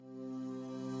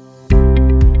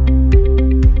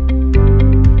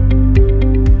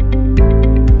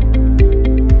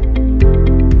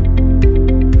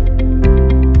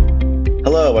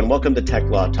welcome to Tech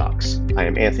Law Talks. I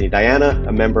am Anthony Diana,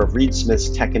 a member of Reed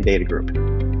Smith's Tech and Data Group.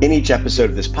 In each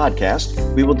episode of this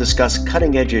podcast, we will discuss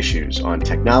cutting-edge issues on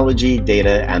technology,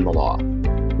 data, and the law.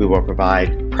 We will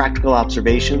provide practical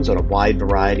observations on a wide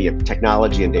variety of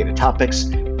technology and data topics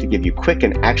to give you quick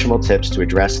and actionable tips to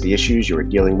address the issues you are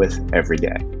dealing with every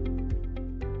day.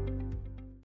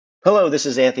 Hello, this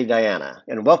is Anthony Diana,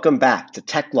 and welcome back to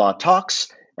Tech Law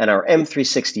Talks and our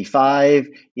M365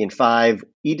 in 5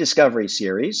 e-discovery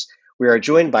series. We are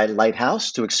joined by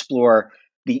Lighthouse to explore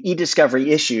the e-discovery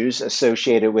issues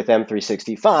associated with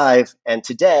M365. And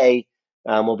today,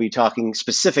 we'll be talking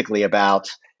specifically about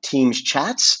Teams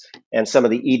chats and some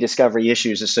of the e-discovery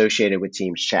issues associated with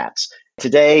Teams chats.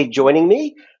 Today, joining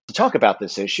me to talk about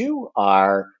this issue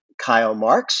are Kyle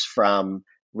Marks from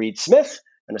Reed Smith,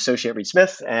 an associate at Reed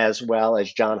Smith, as well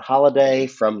as John Holliday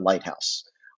from Lighthouse.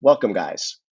 Welcome,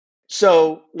 guys.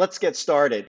 So let's get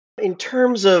started. In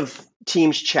terms of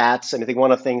Teams chats, and I think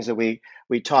one of the things that we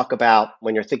talk about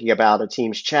when you're thinking about a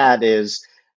Teams chat is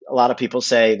a lot of people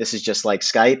say this is just like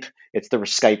Skype. It's the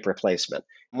Skype replacement.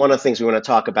 One of the things we want to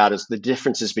talk about is the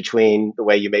differences between the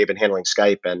way you may have been handling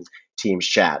Skype and Teams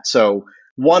chat. So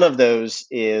one of those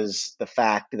is the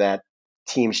fact that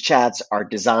Teams chats are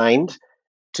designed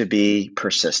to be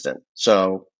persistent.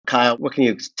 So Kyle, what can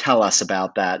you tell us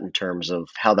about that in terms of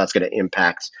how that's going to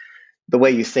impact the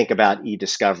way you think about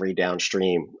e-discovery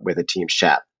downstream with a Teams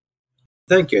chat?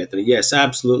 Thank you, Anthony. Yes,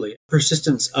 absolutely.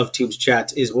 Persistence of Teams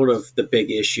chats is one of the big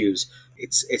issues.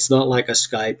 It's not like a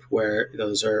Skype where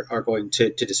those are going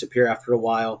to disappear after a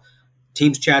while.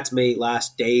 Teams chats may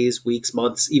last days, weeks,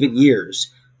 months, even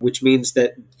years, which means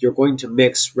that you're going to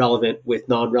mix relevant with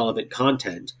non-relevant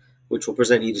content, which will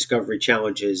present e-discovery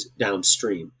challenges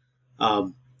downstream.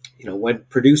 When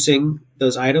producing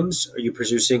those items, are you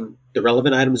producing the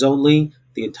relevant items only,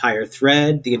 the entire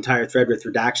thread with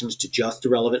redactions to just the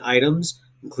relevant items,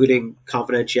 including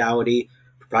confidentiality,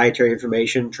 proprietary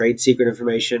information, trade secret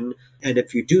information? And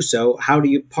if you do so, how do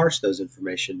you parse those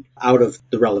information out of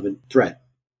the relevant thread?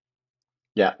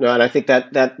 Yeah, no, and I think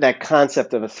that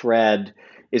concept of a thread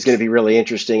is going to be really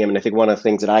interesting. I mean, I think one of the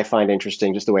things that I find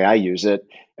interesting, just the way I use it,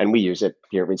 and we use it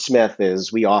here at Reed Smith,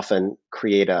 is we often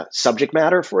create a subject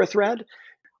matter for a thread,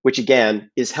 which again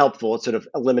is helpful. It sort of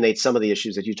eliminates some of the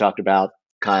issues that you talked about,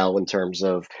 Kyle, in terms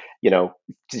of,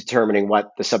 determining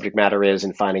what the subject matter is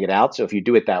and finding it out. So if you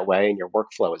do it that way and your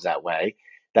workflow is that way,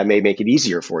 that may make it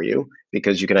easier for you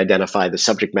because you can identify the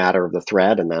subject matter of the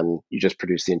thread and then you just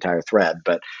produce the entire thread.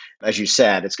 But as you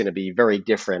said, it's going to be very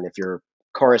different if you're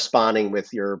corresponding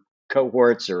with your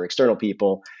cohorts or external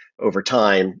people over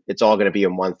time. It's all going to be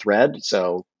in one thread.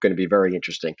 So going to be very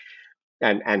interesting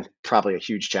and probably a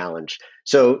huge challenge.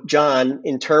 So John,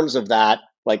 in terms of that,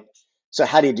 so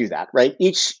how do you do that, right?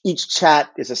 Each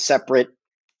chat is a separate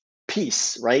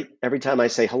piece, right? Every time I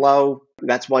say hello,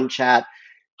 that's one chat.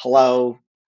 Hello,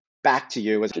 back to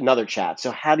you is another chat.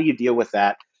 So how do you deal with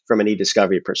that from an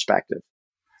e-discovery perspective?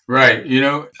 Right.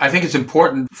 I think it's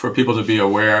important for people to be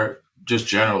aware, just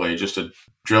generally, just to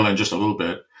drill in just a little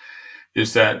bit,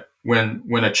 is that when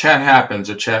a chat happens,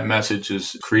 a chat message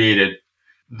is created,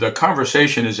 the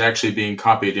conversation is actually being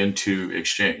copied into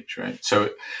Exchange, right?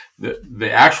 So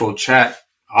the actual chat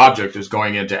object is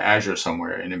going into Azure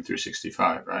somewhere in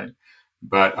M365, right?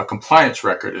 But a compliance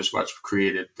record is what's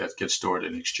created that gets stored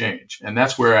in Exchange. And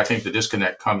that's where I think the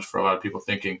disconnect comes for a lot of people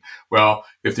thinking, well,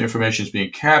 if the information is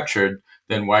being captured,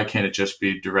 then why can't it just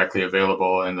be directly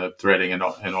available and the threading and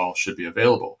all should be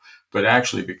available? But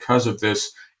actually, because of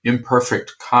this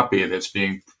imperfect copy that's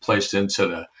being placed into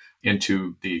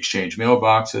the Exchange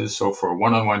mailboxes. So for a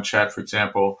one-on-one chat, for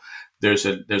example, there's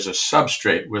a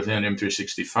substrate within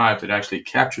M365 that actually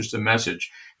captures the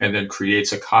message and then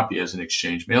creates a copy as an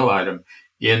Exchange mail item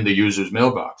in the user's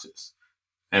mailboxes.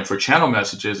 And for channel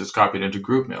messages, it's copied into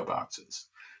group mailboxes.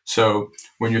 So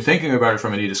when you're thinking about it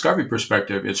from an e-discovery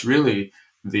perspective, it's really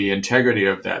the integrity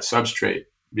of that substrate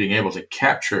being able to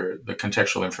capture the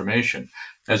contextual information.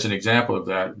 As an example of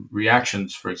that,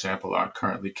 reactions, for example, aren't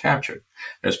currently captured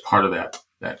as part of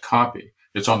that copy.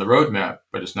 It's on the roadmap,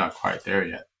 but it's not quite there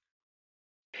yet.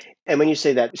 And when you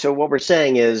say that, so what we're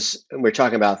saying is we're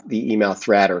talking about the email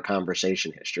thread or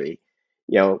conversation history.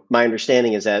 My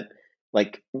understanding is that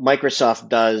Microsoft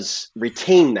does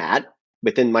retain that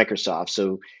within Microsoft.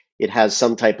 So it has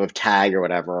some type of tag or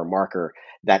whatever, or marker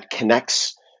that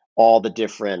connects all the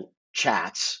different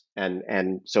chats.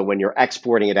 And so when you're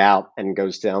exporting it out and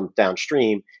goes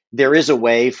downstream, there is a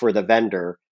way for the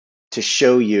vendor to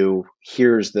show you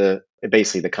here's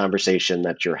basically the conversation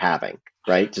that you're having,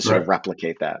 right? To sort of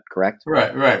replicate that, correct?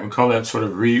 Right. We call that sort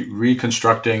of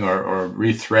reconstructing or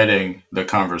rethreading the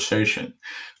conversation.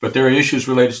 But there are issues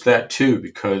related to that too,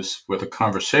 because with a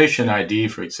conversation ID,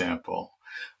 for example,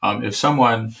 if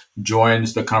someone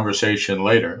joins the conversation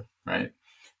later, right,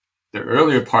 the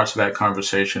earlier parts of that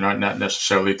conversation are not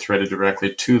necessarily threaded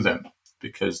directly to them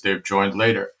because they've joined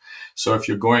later. So if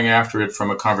you're going after it from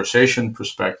a conversation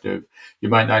perspective, you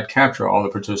might not capture all the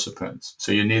participants.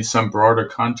 So you need some broader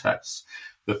context.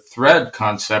 The thread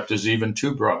concept is even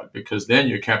too broad because then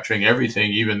you're capturing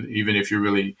everything, even if you're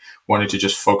really wanting to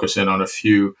just focus in on a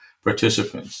few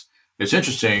participants. It's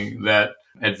interesting that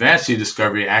Advanced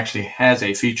eDiscovery actually has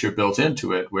a feature built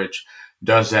into it, which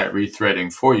does that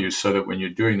rethreading for you so that when you're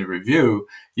doing the review,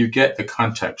 you get the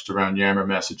context around Yammer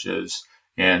messages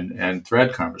and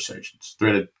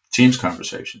threaded Teams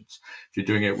conversations. If you're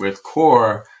doing it with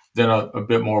Core, then a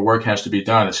bit more work has to be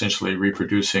done, essentially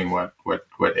reproducing what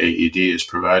AED is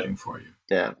providing for you.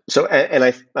 Yeah. So,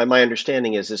 and my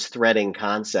understanding is this threading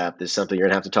concept is something you're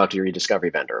going to have to talk to your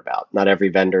eDiscovery vendor about. Not every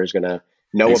vendor is going to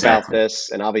know about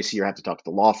this. And obviously you have to talk to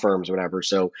the law firms or whatever.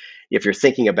 So if you're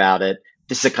thinking about it,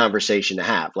 this is a conversation to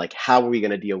have. Like, how are we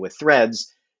going to deal with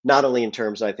threads? Not only in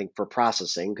terms, I think, for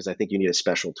processing, because I think you need a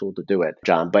special tool to do it,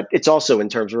 John, but it's also in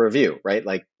terms of review, right?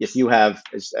 Like if you have,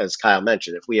 as Kyle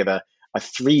mentioned, if we have a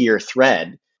 3-year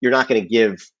thread, you're not going to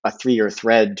give a 3-year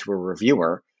thread to a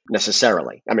reviewer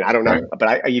necessarily. I mean, I don't know,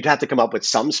 but you'd have to come up with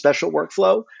some special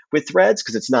workflow with threads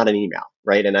because it's not an email,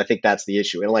 right? And I think that's the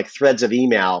issue. And like threads of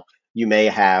email, you may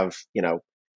have,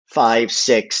 5,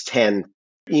 6, 10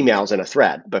 emails in a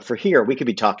thread. But for here, we could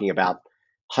be talking about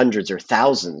hundreds or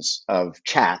thousands of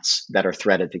chats that are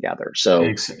threaded together. So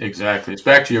exactly. It's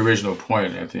back to your original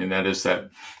point, Anthony, and that is that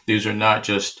these are not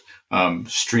just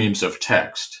streams of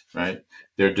text, right?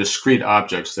 They're discrete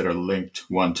objects that are linked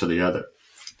one to the other.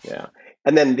 Yeah.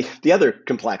 And then the other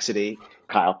complexity,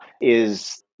 Kyle,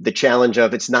 is the challenge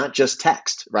of it's not just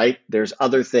text, right? There's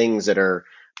other things that are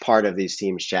part of these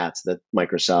Teams chats that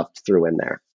Microsoft threw in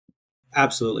there.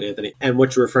 Absolutely, Anthony. And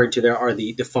what you're referring to there are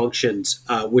the functions,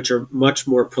 which are much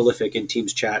more prolific in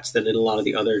Teams chats than in a lot of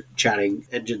the other chatting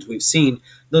engines we've seen.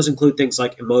 Those include things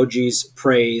like emojis,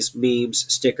 praise,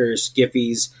 memes, stickers,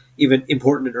 Giphies, even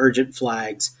important and urgent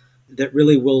flags that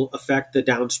really will affect the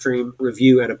downstream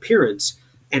review and appearance.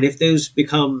 And if those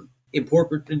become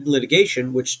important in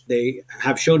litigation, which they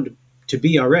have shown to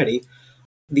be already,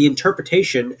 the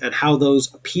interpretation and how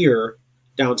those appear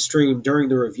downstream during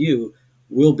the review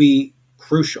will be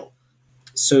crucial.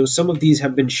 So some of these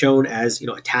have been shown as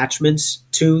attachments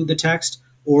to the text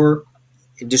or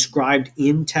described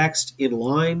in text in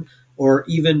line or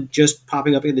even just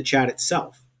popping up in the chat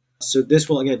itself. So this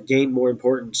will, again, gain more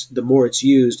importance the more it's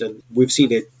used, and we've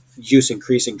seen use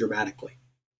increasing dramatically.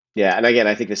 Yeah, and again,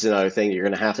 I think this is another thing. You're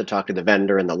going to have to talk to the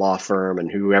vendor and the law firm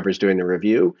and whoever's doing the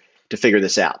review to figure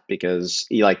this out because,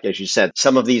 like as you said,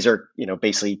 some of these are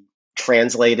basically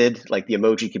translated, like the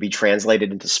emoji could be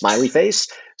translated into smiley face.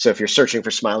 So if you're searching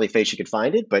for smiley face, you could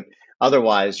find it, but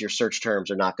otherwise your search terms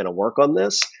are not going to work on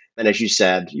this. And as you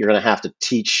said, you're going to have to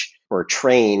teach or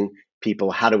train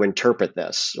people how to interpret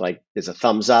this. Like, is a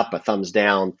thumbs up, a thumbs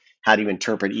down? How do you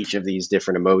interpret each of these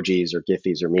different emojis or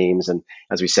Giphies or memes? And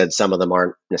as we said, some of them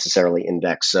aren't necessarily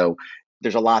indexed. So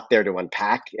there's a lot there to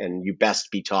unpack, and you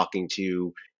best be talking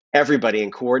to everybody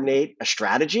and coordinate a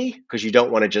strategy because you don't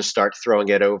want to just start throwing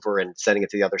it over and sending it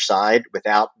to the other side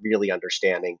without really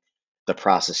understanding the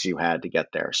process you had to get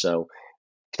there. So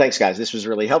thanks, guys. This was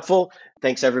really helpful.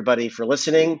 Thanks, everybody, for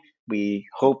listening. We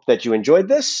hope that you enjoyed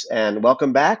this, and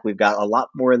welcome back. We've got a lot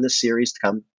more in this series to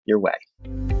come your way.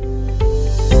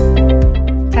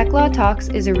 Tech Law Talks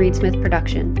is a Reed Smith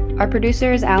production. Our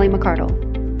producer is Ali McCardle.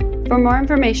 For more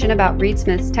information about Reed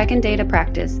Smith's tech and data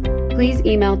practice, please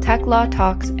email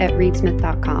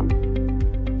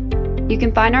techlawtalks@reedsmith.com. You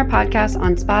can find our podcasts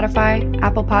on Spotify,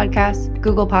 Apple Podcasts,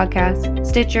 Google Podcasts,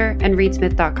 Stitcher, and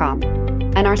reedsmith.com,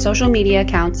 and our social media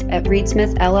accounts at Reed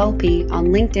Smith LLP on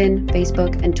LinkedIn,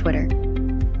 Facebook, and Twitter.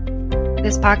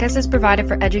 This podcast is provided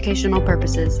for educational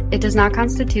purposes. It does not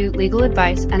constitute legal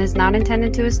advice and is not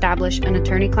intended to establish an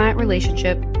attorney-client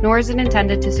relationship, nor is it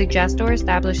intended to suggest or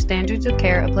establish standards of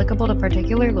care applicable to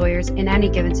particular lawyers in any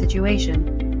given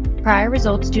situation. Prior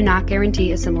results do not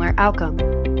guarantee a similar outcome.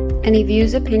 Any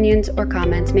views, opinions, or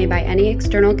comments made by any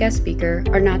external guest speaker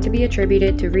are not to be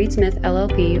attributed to Reed Smith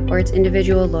LLP or its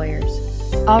individual lawyers.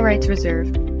 All rights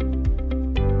reserved.